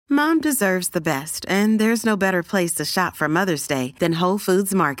Mom deserves the best, and there's no better place to shop for Mother's Day than Whole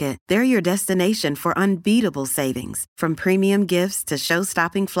Foods Market. They're your destination for unbeatable savings, from premium gifts to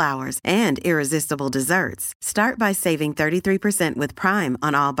show-stopping flowers and irresistible desserts. Start by saving 33% with Prime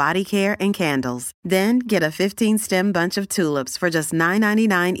on all body care and candles. Then get a 15-stem bunch of tulips for just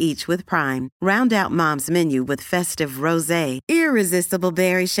 $9.99 each with Prime. Round out Mom's menu with festive rosé, irresistible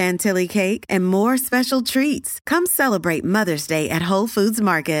berry chantilly cake, and more special treats. Come celebrate Mother's Day at Whole Foods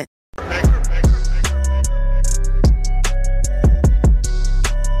Market.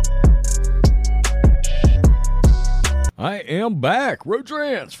 I am back.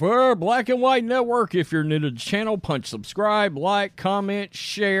 Rodrance for Black and White Network. If you're new to the channel, punch subscribe, like, comment,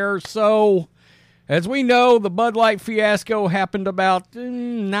 share. So, as we know, the Bud Light fiasco happened about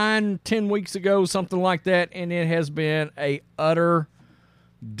 9-10 weeks ago, something like that, and it has been a utter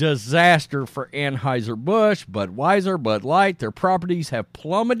disaster for Anheuser-Busch, Budweiser, Bud Light. Their properties have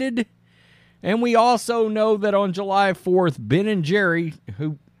plummeted. And we also know that on July 4th, Ben & Jerry,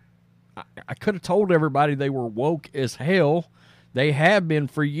 who I could have told everybody they were woke as hell. They have been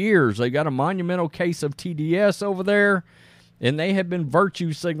for years. They got a monumental case of TDS over there, and they have been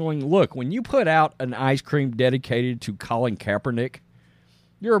virtue signaling. Look, when you put out an ice cream dedicated to Colin Kaepernick,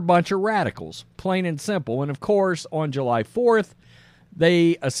 you're a bunch of radicals, plain and simple. And, of course, on July 4th,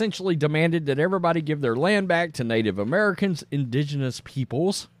 they essentially demanded that everybody give their land back to Native Americans, indigenous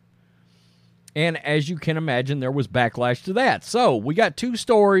peoples. And as you can imagine, there was backlash to that. So we got two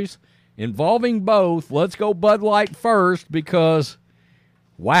stories involving both. Let's go Bud Light first because,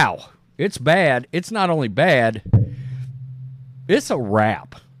 wow, it's bad. It's not only bad, it's a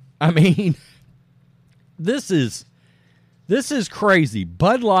wrap. I mean, this is crazy.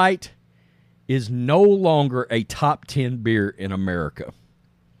 Bud Light is no longer a top 10 beer in America.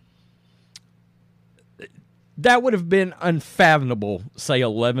 That would have been unfathomable, say,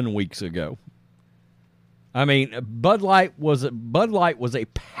 11 weeks ago. I mean, Bud Light was a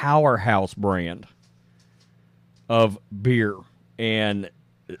powerhouse brand of beer, and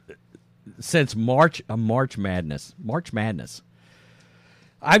since March Madness,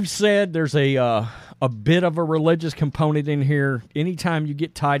 I've said there's a bit of a religious component in here. Anytime you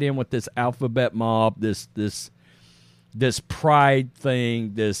get tied in with this alphabet mob, this pride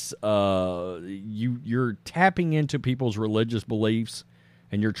thing, you're tapping into people's religious beliefs.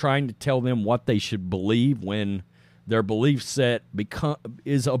 And you're trying to tell them what they should believe when their belief set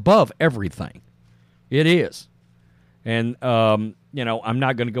is above everything. It is. And, I'm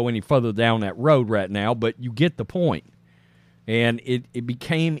not going to go any further down that road right now, but you get the point. And it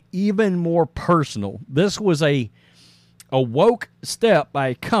became even more personal. This was a woke step by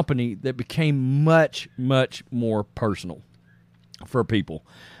a company that became much, much more personal for people.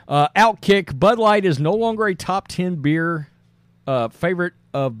 Outkick, Bud Light is no longer a top 10 beer favorite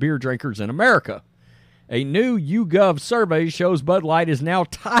of beer drinkers in America. A new YouGov survey shows Bud Light is now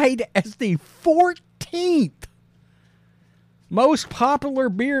tied as the 14th most popular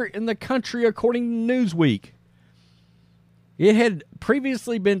beer in the country, according to Newsweek. It had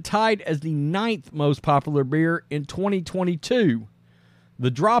previously been tied as the 9th most popular beer in 2022.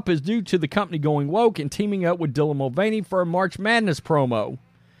 The drop is due to the company going woke and teaming up with Dylan Mulvaney for a March Madness promo.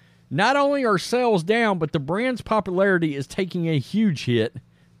 Not only are sales down, but the brand's popularity is taking a huge hit.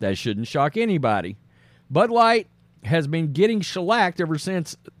 That shouldn't shock anybody. Bud Light has been getting shellacked ever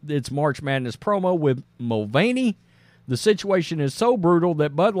since its March Madness promo with Mulvaney. The situation is so brutal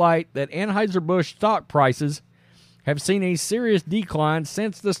that Anheuser-Busch stock prices have seen a serious decline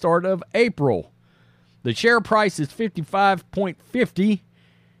since the start of April. The share price is $55.50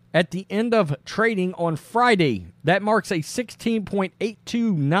 at the end of trading on Friday. That marks a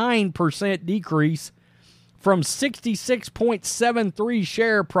 16.829% decrease from 66.73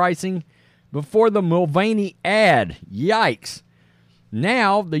 share pricing before the Mulvaney ad. Yikes.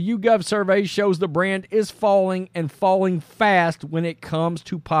 Now, the YouGov survey shows the brand is falling and falling fast when it comes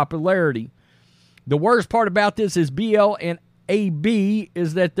to popularity. The worst part about this is BL and AB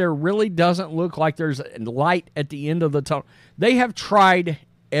is that there really doesn't look like there's light at the end of the tunnel. They have tried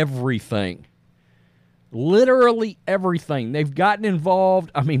everything. Literally everything. They've gotten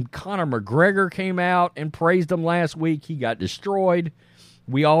involved. I mean, Conor McGregor came out and praised them last week. He got destroyed.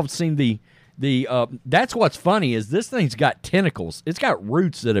 We all have seen that's what's funny is this thing's got tentacles. It's got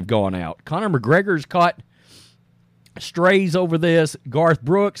roots that have gone out. Conor McGregor's caught strays over this. Garth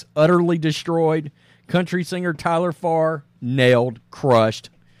Brooks, utterly destroyed. Country singer Tyler Farr, nailed, crushed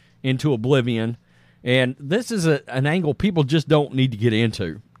into oblivion. And this is an angle people just don't need to get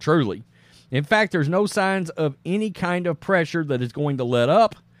into, truly. In fact, there's no signs of any kind of pressure that is going to let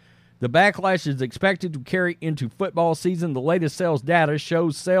up. The backlash is expected to carry into football season. The latest sales data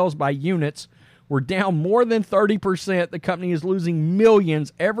shows sales by units were down more than 30%. The company is losing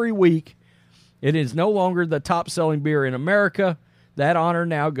millions every week. It is no longer the top-selling beer in America. That honor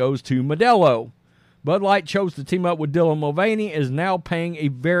now goes to Modelo. Bud Light chose to team up with Dylan Mulvaney, is now paying a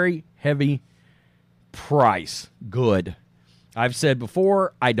very heavy price. Good. I've said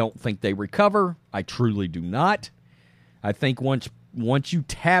before, I don't think they recover. I truly do not. I think once you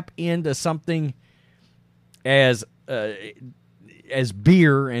tap into something as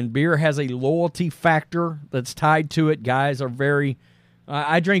beer, and beer has a loyalty factor that's tied to it, guys are very,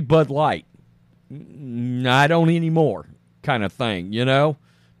 I drink Bud Light. I don't anymore kind of thing, you know?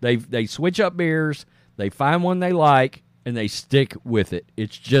 They switch up beers, they find one they like, and they stick with it.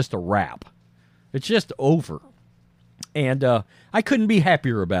 It's just a wrap. It's just over. And I couldn't be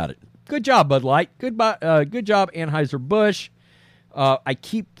happier about it. Good job, Bud Light. Good job, Anheuser-Busch. I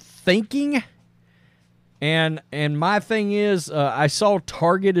keep thinking, and my thing is, I saw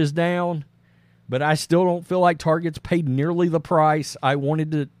Target is down, but I still don't feel like Target's paid nearly the price. I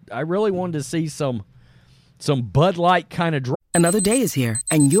really wanted to see some Bud Light kind of. Another day is here,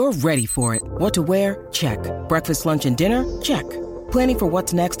 and you're ready for it. What to wear? Check. Breakfast, lunch, and dinner? Check. Planning for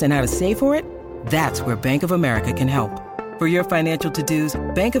what's next and how to save for it? That's where Bank of America can help. For your financial to-dos,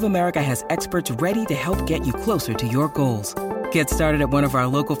 Bank of America has experts ready to help get you closer to your goals. Get started at one of our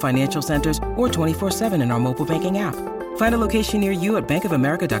local financial centers or 24/7 in our mobile banking app. Find a location near you at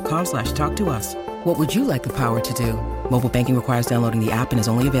bankofamerica.com/talktous. What would you like the power to do? Mobile banking requires downloading the app and is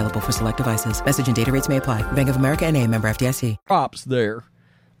only available for select devices. Message and data rates may apply. Bank of America N.A., member FDIC. Props there.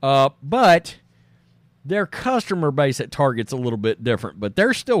 But their customer base at Target's a little bit different, but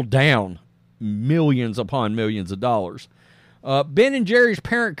they're still down millions upon millions of dollars. Ben & Jerry's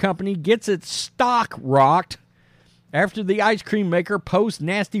parent company gets its stock rocked after the ice cream maker posts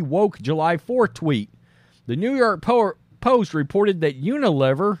nasty woke July 4th tweet. The New York Post reported that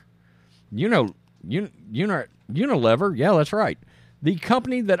Unilever, yeah, that's right, the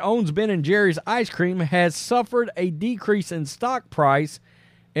company that owns Ben & Jerry's ice cream, has suffered a decrease in stock price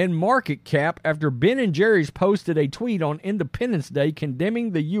and market cap after Ben & Jerry's posted a tweet on Independence Day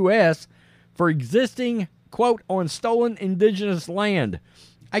condemning the U.S. for existing, quote, on stolen indigenous land.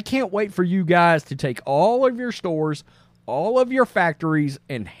 I can't wait for you guys to take all of your stores, all of your factories,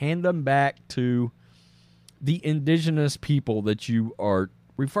 and hand them back to the indigenous people that you are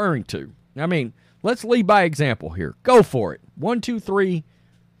referring to. I mean, let's lead by example here. Go for it. 1, 2, 3,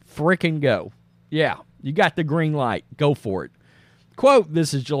 frickin' go. Yeah, you got the green light. Go for it. Quote,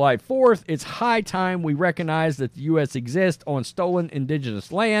 this is July 4th. It's high time we recognize that the U.S. exists on stolen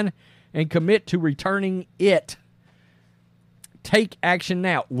indigenous land and commit to returning it. Take action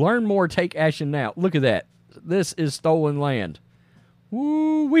now. Learn more, take action now. Look at that. This is stolen land.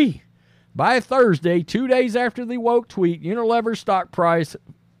 Woo-wee. By Thursday, 2 days after the woke tweet, Unilever's stock price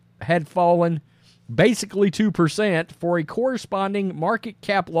had fallen basically 2% for a corresponding market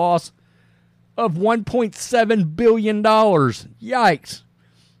cap loss of $1.7 billion. Yikes.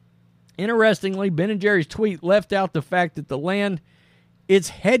 Interestingly, Ben & Jerry's tweet left out the fact that the land its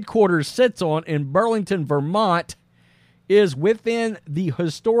headquarters sits on in Burlington, Vermont, is within the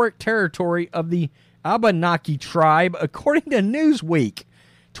historic territory of the Abenaki tribe, according to Newsweek.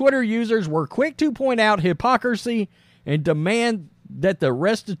 Twitter users were quick to point out hypocrisy and demand that the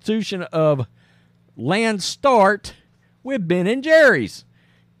restitution of land start with Ben & Jerry's.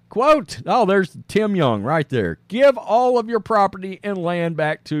 Quote, oh, there's Tim Young right there. Give all of your property and land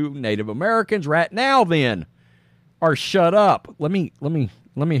back to Native Americans right now then, or shut up. Let me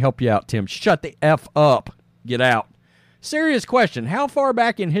help you out, Tim. Shut the F up. Get out. Serious question. How far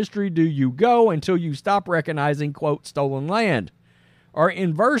back in history do you go until you stop recognizing, quote, stolen land? Or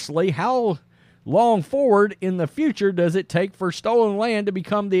inversely, how long forward in the future does it take for stolen land to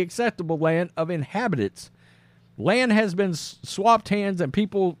become the acceptable land of inhabitants? Land has been swapped hands and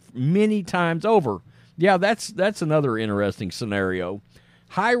people many times over. Yeah, that's another interesting scenario.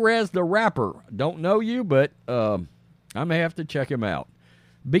 High Res the Rapper. Don't know you, but I may have to check him out.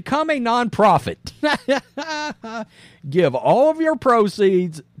 Become a nonprofit. Give all of your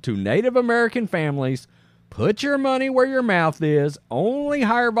proceeds to Native American families. Put your money where your mouth is. Only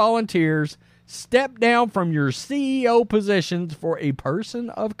hire volunteers. Step down from your CEO positions for a person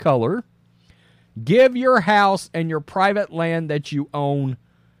of color. Give your house and your private land that you own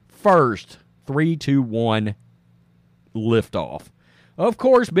first. 3, 2, 1, lift off. Of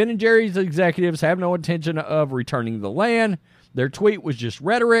course, Ben & Jerry's executives have no intention of returning the land. Their tweet was just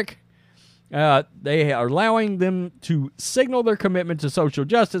rhetoric. They are allowing them to signal their commitment to social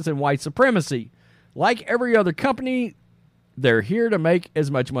justice and white supremacy. Like every other company they're here to make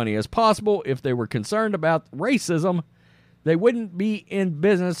as much money as possible. If they were concerned about racism, they wouldn't be in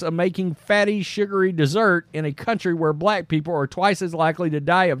business of making fatty, sugary dessert in a country where black people are twice as likely to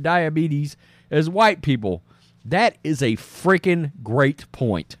die of diabetes as white people. That is a freaking great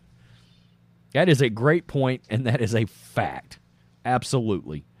point. That is a great point, and that is a fact.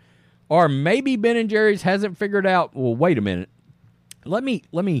 Absolutely. Or maybe Ben & Jerry's hasn't figured out, well, wait a minute. Let me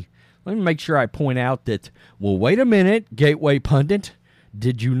make sure I point out that, well, wait a minute, Gateway Pundit.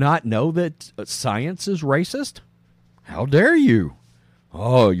 Did you not know that science is racist? How dare you?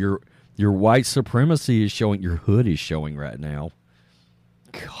 Oh, your white supremacy is showing, your hood is showing right now.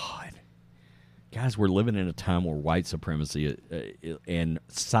 God. Guys, we're living in a time where white supremacy and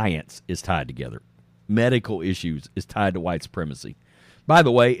science is tied together. Medical issues is tied to white supremacy. By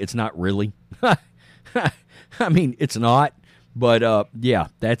the way, it's not really. I mean, it's not. But, yeah,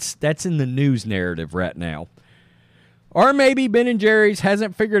 that's in the news narrative right now. Or maybe Ben & Jerry's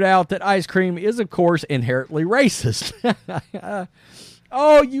hasn't figured out that ice cream is, of course, inherently racist.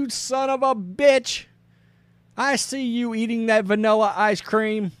 Oh, you son of a bitch. I see you eating that vanilla ice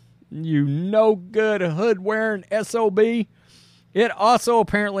cream. You no good hood-wearing SOB. It also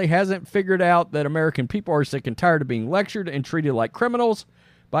apparently hasn't figured out that American people are sick and tired of being lectured and treated like criminals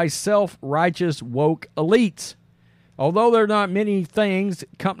by self-righteous woke elites. Although there are not many things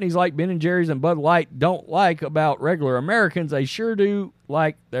companies like Ben & Jerry's and Bud Light don't like about regular Americans, they sure do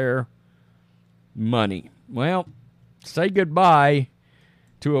like their money. Well, say goodbye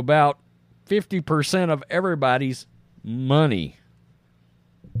to about 50% of everybody's money.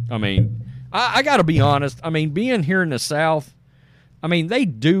 I mean, I got to be honest. I mean, being here in the South, I mean, they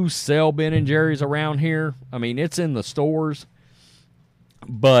do sell Ben & Jerry's around here. I mean, it's in the stores.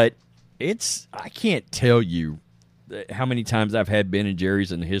 But I can't tell you how many times I've had Ben &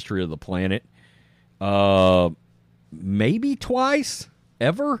 Jerry's in the history of the planet. Maybe twice,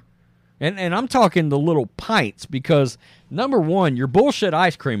 ever. And I'm talking the little pints because, number one, your bullshit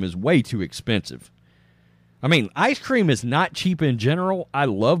ice cream is way too expensive. I mean, ice cream is not cheap in general. I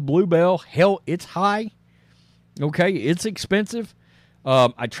love Bluebell. Hell, it's high. Okay, it's expensive.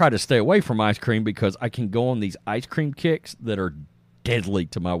 I try to stay away from ice cream because I can go on these ice cream kicks that are deadly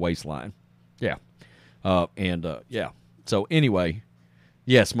to my waistline. Yeah. Yeah. So anyway,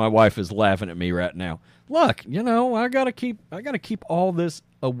 yes, my wife is laughing at me right now. Look, I gotta keep all this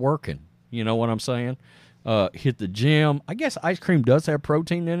working. You know what I'm saying? Hit the gym. I guess ice cream does have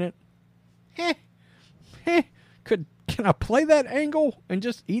protein in it. Can I play that angle and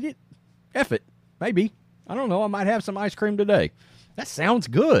just eat it? F it. Maybe. I don't know. I might have some ice cream today. That sounds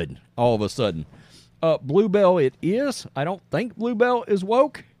good all of a sudden. Bluebell it is. I don't think Bluebell is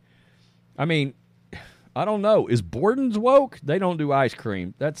woke. I mean, I don't know. Is Borden's woke? They don't do ice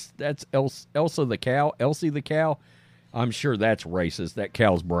cream. That's Elsa the cow. Elsie the cow. I'm sure that's racist. That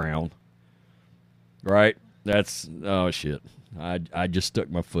cow's brown. Right? Oh shit. I just stuck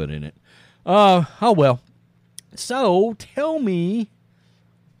my foot in it. Oh well. So tell me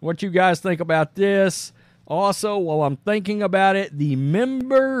what you guys think about this. Also, while I'm thinking about it, the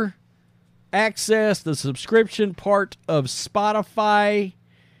member access, the subscription part of Spotify,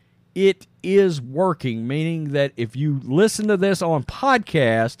 it is working, meaning that if you listen to this on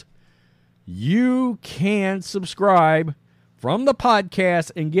podcast, you can subscribe from the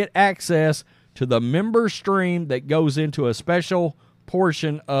podcast and get access to the member stream that goes into a special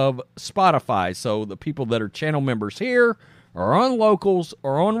portion of Spotify. So the people that are channel members here or on Locals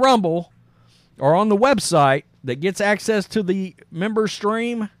or on Rumble or on the website that gets access to the member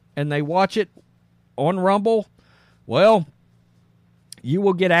stream and they watch it on Rumble, well, you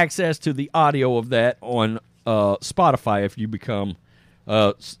will get access to the audio of that on Spotify if you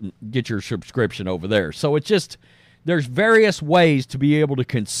get your subscription over there. So it's just, there's various ways to be able to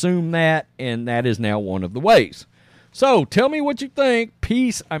consume that, and that is now one of the ways. So tell me what you think.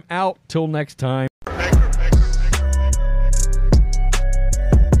 Peace. I'm out. Till next time.